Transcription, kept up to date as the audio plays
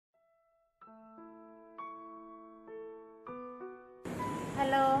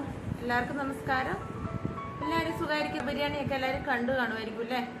Hello, എല്ലാവർക്കും നമസ്കാരം. എല്ലാവരും സുഖമായിരിക്കും. ബിരിയാണിയൊക്കെ എല്ലാവരും കണ്ടു കാണുമായിരിക്കും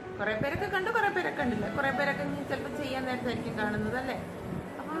അല്ലേ? കുറേ പേരൊക്കെ കണ്ടു, കുറേ പേരൊക്കെ കണ്ടില്ല. കുറേ പേരൊക്കെ ചിലപ്പോൾ ചെയ്യാൻ നേരത്തായിരിക്കും കാണുന്നത് അല്ലേ?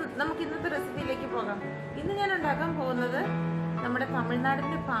 അപ്പം നമുക്ക് ഇന്നത്തെ റെസിപ്പിയിലേക്ക് പോകാം. ഇന്ന് ഞാൻ ഉണ്ടാക്കാൻ പോകുന്നത് നമ്മുടെ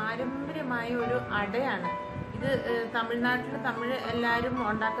തമിഴ്നാടിൻ്റെ പാരമ്പര്യമായ ഒരു അടയാണ്. ഇത് തമിഴ് എല്ലാവരും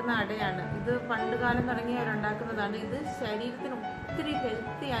ഉണ്ടാക്കുന്ന അടയാണ്. ഇത് പണ്ട് കാലം തുടങ്ങിയവരുണ്ടാക്കുന്നതാണ്. ഇത് ശരീരത്തിന് ഒത്തിരി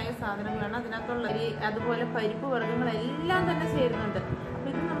ഹെൽത്തിയായ സാധനങ്ങളാണ് അതിനകത്തുള്ള. അതുപോലെ പരിപ്പ് വർഗ്ഗങ്ങളെല്ലാം തന്നെ ചേരുന്നുണ്ട്. അപ്പം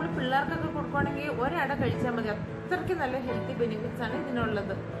ഇത് നമ്മൾ പിള്ളേർക്കൊക്കെ കൊടുക്കുകയാണെങ്കിൽ ഒരട കഴിച്ചാൽ മതി. അത്രയ്ക്ക് നല്ല ഹെൽത്തി ബെനിഫിറ്റ്സ് ആണ്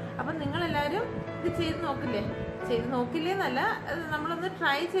ഇതിനുള്ളത്. അപ്പം നിങ്ങളെല്ലാവരും ഇത് ചെയ്ത് നോക്കില്ലേ എന്നല്ല, നമ്മളൊന്ന്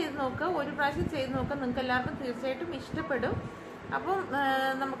ട്രൈ ചെയ്ത് നോക്കുക. ഒരു പ്രാവശ്യം ചെയ്ത് നോക്കുക. നിങ്ങൾക്ക് എല്ലാവർക്കും തീർച്ചയായിട്ടും ഇഷ്ടപ്പെടും. അപ്പം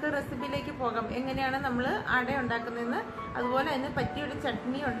നമുക്ക് റെസിപ്പിയിലേക്ക് പോകാം. എങ്ങനെയാണ് നമ്മൾ അട ഉണ്ടാക്കുന്നതെന്ന്, അതുപോലെ അതിന് പറ്റിയൊരു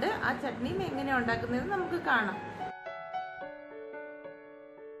ചട്നി ഉണ്ട്. ആ ചട്നിയും എങ്ങനെയാണ് ഉണ്ടാക്കുന്നതെന്ന് നമുക്ക് കാണാം.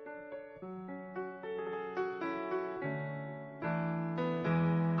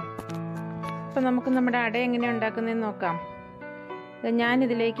 അപ്പം നമുക്ക് നമ്മുടെ അട എങ്ങനെയാണ് ഉണ്ടാക്കുന്നതെന്ന് നോക്കാം.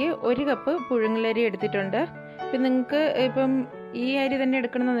 ഞാനിതിലേക്ക് 1 കപ്പ് പുഴുങ്ങലരി എടുത്തിട്ടുണ്ട്. ഇപ്പം നിങ്ങൾക്ക് ഇപ്പം ഈ അരി തന്നെ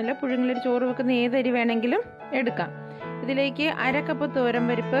എടുക്കണമെന്നില്ല, പുഴുങ്ങലരി ചോറ് വെക്കുന്ന ഏതരി വേണമെങ്കിലും എടുക്കാം. ഇതിലേക്ക് 1/2 കപ്പ് തോരൻ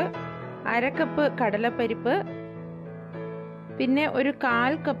പരിപ്പ്, 1/2 കപ്പ് കടലപ്പരിപ്പ്, പിന്നെ ഒരു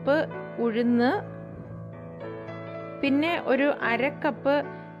 1/4 കപ്പ് ഉഴുന്ന്, പിന്നെ ഒരു 1/2 കപ്പ്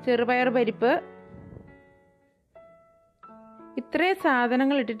ചെറുപയർ പരിപ്പ്. ഇത്രയും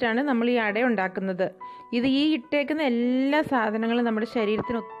സാധനങ്ങൾ ഇട്ടിട്ടാണ് നമ്മൾ ഈ അട ഉണ്ടാക്കുന്നത്. ഈ ഇട്ടേക്കുന്ന എല്ലാ സാധനങ്ങളും നമ്മുടെ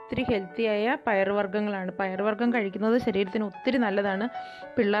ശരീരത്തിന് ഒത്തിരി ഹെൽത്തിയായ പയറുവർഗ്ഗങ്ങളാണ്. പയറുവർഗ്ഗം കഴിക്കുന്നത് ശരീരത്തിന് ഒത്തിരി നല്ലതാണ്.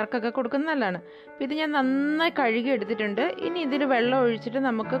 പിള്ളേർക്കൊക്കെ കൊടുക്കുന്നത് നല്ലതാണ്. അപ്പോൾ ഇത് ഞാൻ നന്നായി കഴുകി എടുത്തിട്ടുണ്ട്. ഇനി ഇതിൽ വെള്ളം ഒഴിച്ചിട്ട്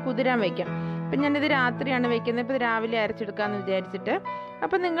നമുക്ക് കുതിരാൻ വയ്ക്കാം. അപ്പം ഞാനിത് രാത്രിയാണ് വയ്ക്കുന്നത്. ഇപ്പോൾ ഇത് രാവിലെ അരച്ചെടുക്കാമെന്ന് വിചാരിച്ചിട്ട്.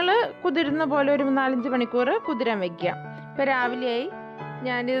 അപ്പം നിങ്ങൾ കുതിരുന്ന പോലെ ഒരു 4-5 മണിക്കൂർ കുതിരാൻ വയ്ക്കുക. ഇപ്പോൾ രാവിലെയായി,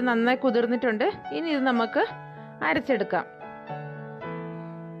 ഞാനിത് നന്നായി കുതിർന്നിട്ടുണ്ട്. ഇനി ഇത് നമുക്ക് അരച്ചെടുക്കാം.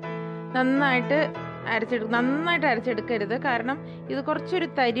 നന്നായിട്ട് അരച്ചെടുക്കരുത്. കാരണം ഇത് കുറച്ചൊരു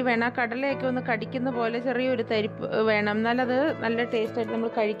തരി വേണം. ആ കടലയൊക്കെ ഒന്ന് കടിക്കുന്ന പോലെ ചെറിയൊരു തരിപ്പ് വേണം. എന്നാലത് നല്ല ടേസ്റ്റായിട്ട് നമ്മൾ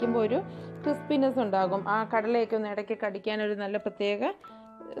കഴിക്കുമ്പോൾ ഒരു ക്രിസ്പിനെസ് ഉണ്ടാകും. ആ കടലയൊക്കെ ഒന്ന് ഇടയ്ക്ക് കടിക്കാനൊരു നല്ല പ്രത്യേക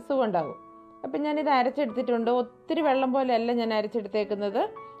സുഖം ഉണ്ടാകും. അപ്പം ഞാനിത് അരച്ചെടുത്തിട്ടുണ്ട്. ഒത്തിരി വെള്ളം പോലെയല്ല ഞാൻ അരച്ചെടുത്തേക്കുന്നത്.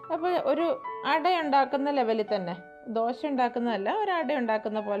 അപ്പോൾ ഒരു അട ഉണ്ടാക്കുന്ന ലെവലിൽ തന്നെ, ദോശ ഉണ്ടാക്കുന്നതല്ല, ഒരു അട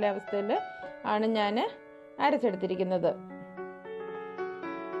ഉണ്ടാക്കുന്ന പോലെ അവസ്ഥയിൽ ആണ് ഞാൻ അരച്ചെടുത്തിരിക്കുന്നത്.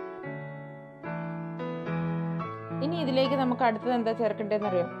 ഇനി ഇതിലേക്ക് നമുക്ക് അടുത്തത് എന്താ ചേർക്കേണ്ടതെന്ന്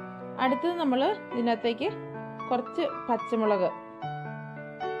അറിയാം. അടുത്തത് നമ്മൾ ഇതിനകത്തേക്ക് കുറച്ച് പച്ചമുളക്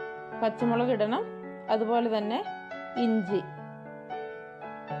ഇടണം. അതുപോലെ തന്നെ ഇഞ്ചി.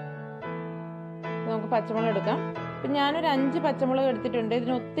 നമുക്ക് പച്ചമുളക് എടുക്കാം. ഇപ്പം ഞാനൊരു 5 പച്ചമുളക് എടുത്തിട്ടുണ്ട്.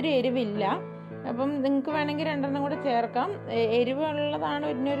 ഇതിന് ഒത്തിരി എരിവില്ല. അപ്പം നിങ്ങൾക്ക് വേണമെങ്കിൽ 2 കൂടെ ചേർക്കാം. എരിവുള്ളതാണ്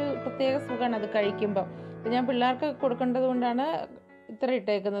ഇതിനൊരു പ്രത്യേക സുഖമാണ് അത് കഴിക്കുമ്പോൾ. അപ്പം ഞാൻ പിള്ളേർക്ക് കൊടുക്കേണ്ടത് കൊണ്ടാണ് ഇത്ര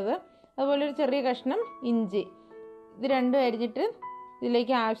ഇട്ടേക്കുന്നത്. അതുപോലെ ഒരു ചെറിയ കഷ്ണം ഇഞ്ചി. ഇത് രണ്ടും അരിഞ്ഞിട്ട്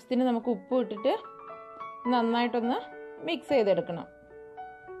ഇതിലേക്ക് ആവശ്യത്തിന് നമുക്ക് ഉപ്പ് ഇട്ടിട്ട് നന്നായിട്ടൊന്ന് മിക്സ് ചെയ്തെടുക്കണം.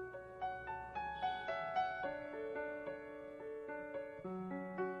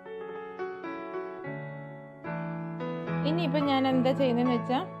 ഇനിയിപ്പം ഞാൻ എന്താ ചെയ്യുന്നതെന്ന്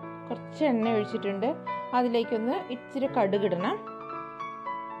വെച്ചാൽ, കുറച്ച് എണ്ണ ഒഴിച്ചിട്ടുണ്ട്. അതിലേക്കൊന്ന് ഇച്ചിരി കടുകിടണം.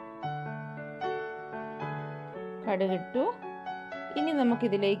 കടുകിട്ടു. ഇനി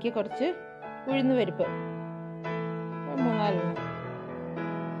നമുക്കിതിലേക്ക് കുറച്ച് ഉഴുന്ന് പരിപ്പ്, 3-4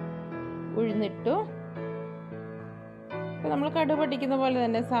 ഉഴുന്നിട്ടു. നമ്മൾ കടുക് പൊട്ടിക്കുന്ന പോലെ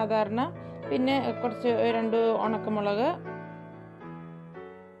തന്നെ സാധാരണ. പിന്നെ കുറച്ച് 2 ഉണക്കമുളക്,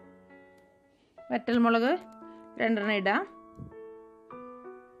 വറ്റൽമുളക് 2 ഇടാം.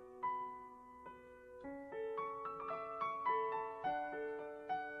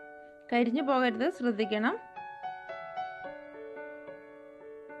 കരിഞ്ഞു പോകരുത്, ശ്രദ്ധിക്കണം.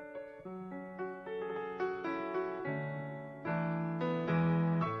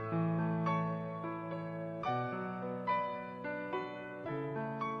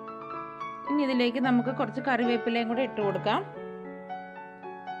 ഇനി ഇതിലേക്ക് നമുക്ക് കുറച്ച് കറിവേപ്പിലയും കൂടെ ഇട്ട് കൊടുക്കാം.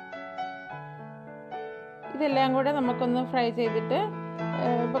 ഇതെല്ലാം കൂടെ നമുക്കൊന്ന് ഫ്രൈ ചെയ്തിട്ട്,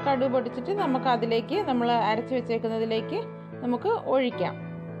 ഇപ്പോൾ കടുക് പൊട്ടിച്ചിട്ട് നമുക്ക് അതിലേക്ക് നമ്മൾ അരച്ച് വെച്ചേക്കുന്നതിലേക്ക് നമുക്ക് ഒഴിക്കാം.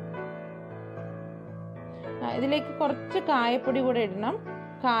 ഇതിലേക്ക് കുറച്ച് കായപ്പൊടി കൂടെ ഇടണം.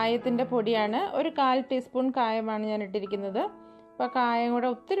 കായത്തിൻ്റെ പൊടിയാണ്. ഒരു 1/4 ടീസ്പൂൺ കായമാണ് ഞാൻ ഇട്ടിരിക്കുന്നത്. അപ്പോൾ കായം കൂടെ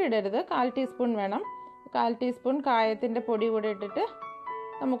ഒത്തിരി ഇടരുത്, 1/4 ടീസ്പൂൺ വേണം. 1/4 ടീസ്പൂൺ കായത്തിൻ്റെ പൊടി കൂടെ ഇട്ടിട്ട്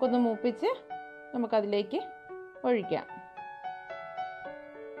നമുക്കൊന്ന് മൂപ്പിച്ച് നമുക്കതിലേക്ക് ഒഴിക്കാം.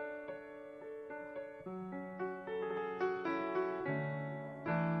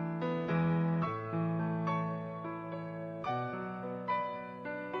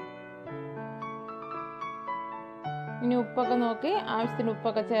 ഇനി ഉപ്പൊക്കെ നോക്കി ആവശ്യത്തിന്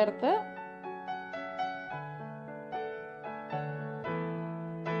ഉപ്പൊക്കെ ചേർത്ത്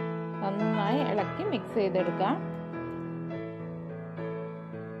നന്നായി ഇളക്കി മിക്സ് ചെയ്തെടുക്കാം.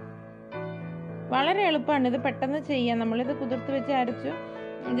 വളരെ എളുപ്പമാണ്, ഇത് പെട്ടെന്ന് ചെയ്യാം. നമ്മളിത് കുതിർത്ത് വെച്ച് അരച്ചു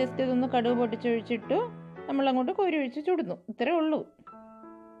ജസ്റ്റ് ഇതൊന്ന് കടുക് പൊട്ടിച്ചൊഴിച്ചിട്ടു നമ്മളങ്ങോട്ട് കോരി ഒഴിച്ച് ചുടുന്നു. ഇത്രേ ഉള്ളൂ.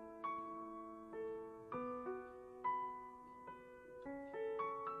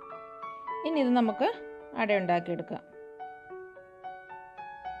 ഇനി ഇത് നമുക്ക് അട ഉണ്ടാക്കിയെടുക്കാം.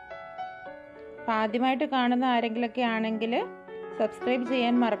 അപ്പം ആദ്യമായിട്ട് കാണുന്ന ആരെങ്കിലൊക്കെ ആണെങ്കിൽ സബ്സ്ക്രൈബ്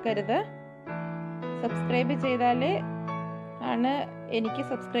ചെയ്യാൻ മറക്കരുത്. സബ്സ്ക്രൈബ് ചെയ്താൽ ആണ് എനിക്ക്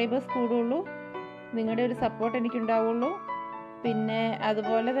സബ്സ്ക്രൈബേഴ്സ് കൂടുള്ളൂ, നിങ്ങളുടെ ഒരു സപ്പോർട്ട് എനിക്കുണ്ടാവുള്ളൂ. പിന്നെ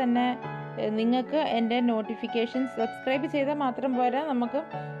അതുപോലെ തന്നെ നിങ്ങൾക്ക് എൻ്റെ നോട്ടിഫിക്കേഷൻസ് സബ്സ്ക്രൈബ് ചെയ്താൽ മാത്രം പോരാ, നമുക്ക്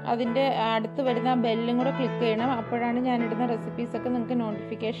അതിൻ്റെ അടുത്ത് വരുന്ന ബെല്ലും കൂടെ ക്ലിക്ക് ചെയ്യണം. അപ്പോഴാണ് ഞാനിടുന്ന റെസിപ്പീസൊക്കെ നിങ്ങൾക്ക്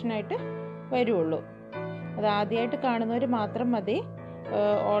നോട്ടിഫിക്കേഷനായിട്ട് വരുള്ളൂ. അത് ആദ്യമായിട്ട് കാണുന്നവർ മാത്രം മതി.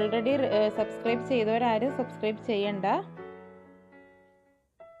 ഓൾറെഡി സബ്സ്ക്രൈബ് ചെയ്തവരാരും സബ്സ്ക്രൈബ് ചെയ്യണ്ട.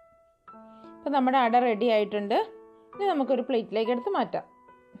 അപ്പോൾ നമ്മുടെ അട റെഡി ആയിട്ടുണ്ട്. ഇനി നമുക്കൊരു പ്ലേറ്റിലേക്ക് എടുത്ത് മാറ്റാം.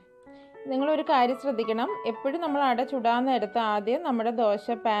 നിങ്ങളൊരു കാര്യം ശ്രദ്ധിക്കണം, എപ്പോഴും നമ്മൾ അട ചുടാൻ നേരത്ത് ആദ്യം നമ്മുടെ ദോശ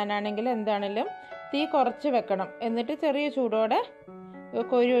പാനാണെങ്കിലും എന്താണെങ്കിലും തീ കുറച്ച് വെക്കണം. എന്നിട്ട് ചെറിയ ചൂടോടെ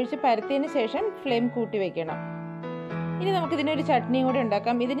കോരി ഒഴിച്ച് പരത്തിയതിന് ശേഷം ഫ്ലെയിം കൂട്ടി വെക്കണം. ഇനി നമുക്കിതിനൊരു ചട്നിയും കൂടി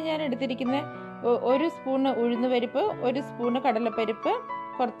ഉണ്ടാക്കാം. ഇതിന് ഞാൻ എടുത്തിരിക്കുന്ന 1 സ്പൂൺ ഉഴുന്നുപരിപ്പ്, 1 സ്പൂൺ കടലപ്പരിപ്പ്,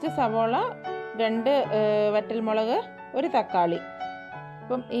 കുറച്ച് സവോള, 2 വറ്റൽമുളക്, 1 തക്കാളി.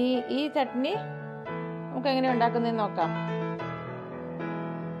 അപ്പം ഈ ചട്നി നമുക്ക് എങ്ങനെ ഉണ്ടാക്കുന്നതെന്ന് നോക്കാം.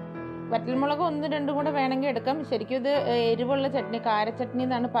 വറ്റൽമുളക് 1-2 കൂടെ വേണമെങ്കിൽ എടുക്കാം. ശരിക്കും ഇത് എരിവുള്ള ചട്നി, കാരച്ചട്നി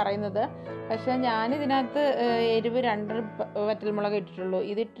എന്നാണ് പറയുന്നത്. പക്ഷേ ഞാനിതിനകത്ത് എരിവ് 2 വറ്റൽമുളക് ഇട്ടിട്ടുള്ളൂ.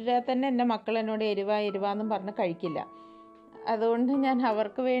 ഇതിട്ടാൽ തന്നെ എൻ്റെ മക്കൾ എന്നോട് എരിവാന്നും പറഞ്ഞ് കഴിക്കില്ല. അതുകൊണ്ട് ഞാൻ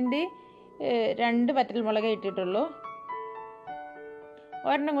അവർക്ക് വേണ്ടി 2 വറ്റൽമുളക് ഇട്ടിട്ടുള്ളൂ.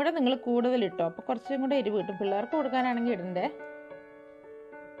 ഒരെണ്ണം കൂടെ നിങ്ങൾ കൂടുതൽ ഇട്ടോ, അപ്പോൾ കുറച്ചും കൂടെ എരിവ് കിട്ടും. പിള്ളേർക്ക് കൊടുക്കാനാണെങ്കിൽ ഇടണ്ടേ.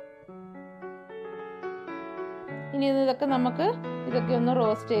 ഇനി ഇതൊക്കെ നമുക്ക് ഒന്ന്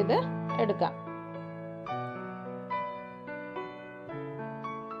റോസ്റ്റ് ചെയ്ത് എടുക്കാം.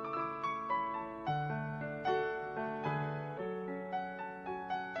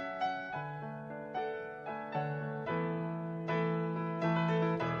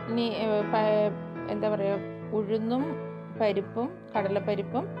 ഇനി എന്താ പറയുക, ഉഴുന്നും പരിപ്പും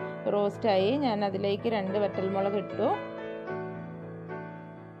കടലപ്പരിപ്പും റോസ്റ്റായി. ഞാൻ അതിലേക്ക് 2 വറ്റൽമുളക് ഇട്ടു.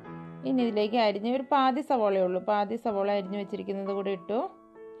 ഇനി ഇതിലേക്ക് ഒരു പാതി സവോളയേ ഉള്ളൂ, പാതി സവോള അരിഞ്ഞു വെച്ചിരിക്കുന്നത് കൂടി ഇട്ടു.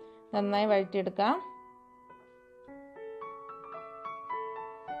 നന്നായി വഴറ്റിയെടുക്കാം.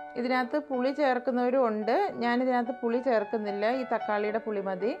 ഇതിനകത്ത് പുളി ചേർക്കുന്നവരും ഉണ്ട്. ഞാനിതിനകത്ത് പുളി ചേർക്കുന്നില്ല, ഈ തക്കാളിയുടെ പുളി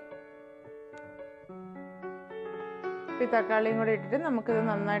മതി. ഈ തക്കാളിയും കൂടി ഇട്ടിട്ട് നമുക്കിത്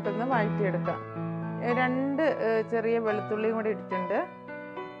നന്നായിട്ടൊന്ന് വഴറ്റിയെടുക്കാം. 2 ചെറിയ വെളുത്തുള്ളിയും കൂടി ഇട്ടിട്ടുണ്ട്.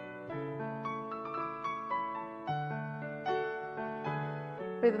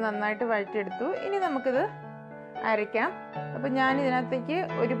 അപ്പോൾ ഇത് നന്നായിട്ട് വഴറ്റിയെടുത്തു. ഇനി നമുക്കിത് അരയ്ക്കാം. അപ്പോൾ ഞാൻ ഇതിനകത്തേക്ക്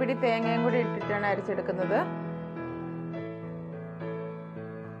 1 പിടി തേങ്ങയും കൂടി ഇട്ടിട്ടാണ് അരച്ചെടുക്കുന്നത്.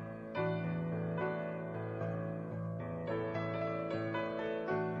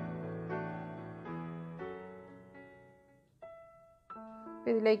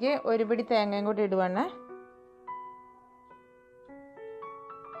 ഇതിലേക്ക് 1 പിടി തേങ്ങയും കൂടി ഇടുവാണ്.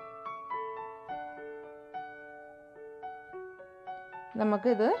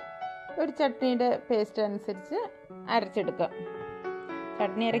 നമുക്കിത് ഒരു ചട്നിയുടെ പേസ്റ്റ് അനുസരിച്ച് അരച്ചെടുക്കാം.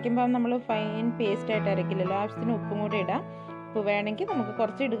 ചട്നി അരയ്ക്കുമ്പോൾ നമ്മൾ ഫൈൻ പേസ്റ്റായിട്ട് അരക്കില്ലല്ലോ. ആവശ്യത്തിന് ഉപ്പും കൂടി ഇടാം. ഉപ്പ് വേണമെങ്കിൽ നമുക്ക്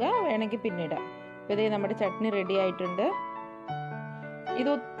കുറച്ച് ഇടുക, വേണമെങ്കിൽ പിന്നെ ഇടാം. അപ്പോൾ ഇതേ നമ്മുടെ ചട്നി റെഡി ആയിട്ടുണ്ട്. ഇത്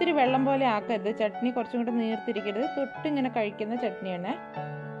ഒത്തിരി വെള്ളം പോലെ ആക്കരുത്, ചട്നി കുറച്ചും കൂടെ നീർത്തിരിക്കരുത്. തൊട്ടിങ്ങനെ കഴിക്കുന്ന ചട്നിയാണ്.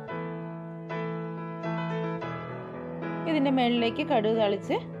 ഇതിൻ്റെ മുകളിലേക്ക് കടുക്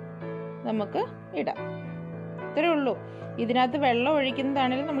തളിച്ച് നമുക്ക് ഇടാം. ഇത്രേ ഉള്ളൂ. ഇതിനകത്ത് വെള്ളം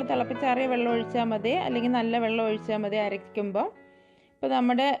ഒഴിക്കുന്നതാണെങ്കിലും നമ്മൾ തിളപ്പിച്ചാറിയ വെള്ളം ഒഴിച്ചാൽ മതി, അല്ലെങ്കിൽ നല്ല വെള്ളം ഒഴിച്ചാൽ മതി അരയ്ക്കുമ്പോൾ. ഇപ്പോൾ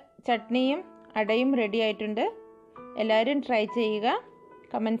നമ്മുടെ ചട്നിയും അടയും റെഡി ആയിട്ടുണ്ട്. എല്ലാവരും ട്രൈ ചെയ്യുക,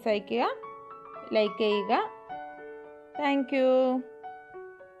 കമൻറ്റ്സ് അയയ്ക്കുക, ലൈക്ക് ചെയ്യുക. Thank you.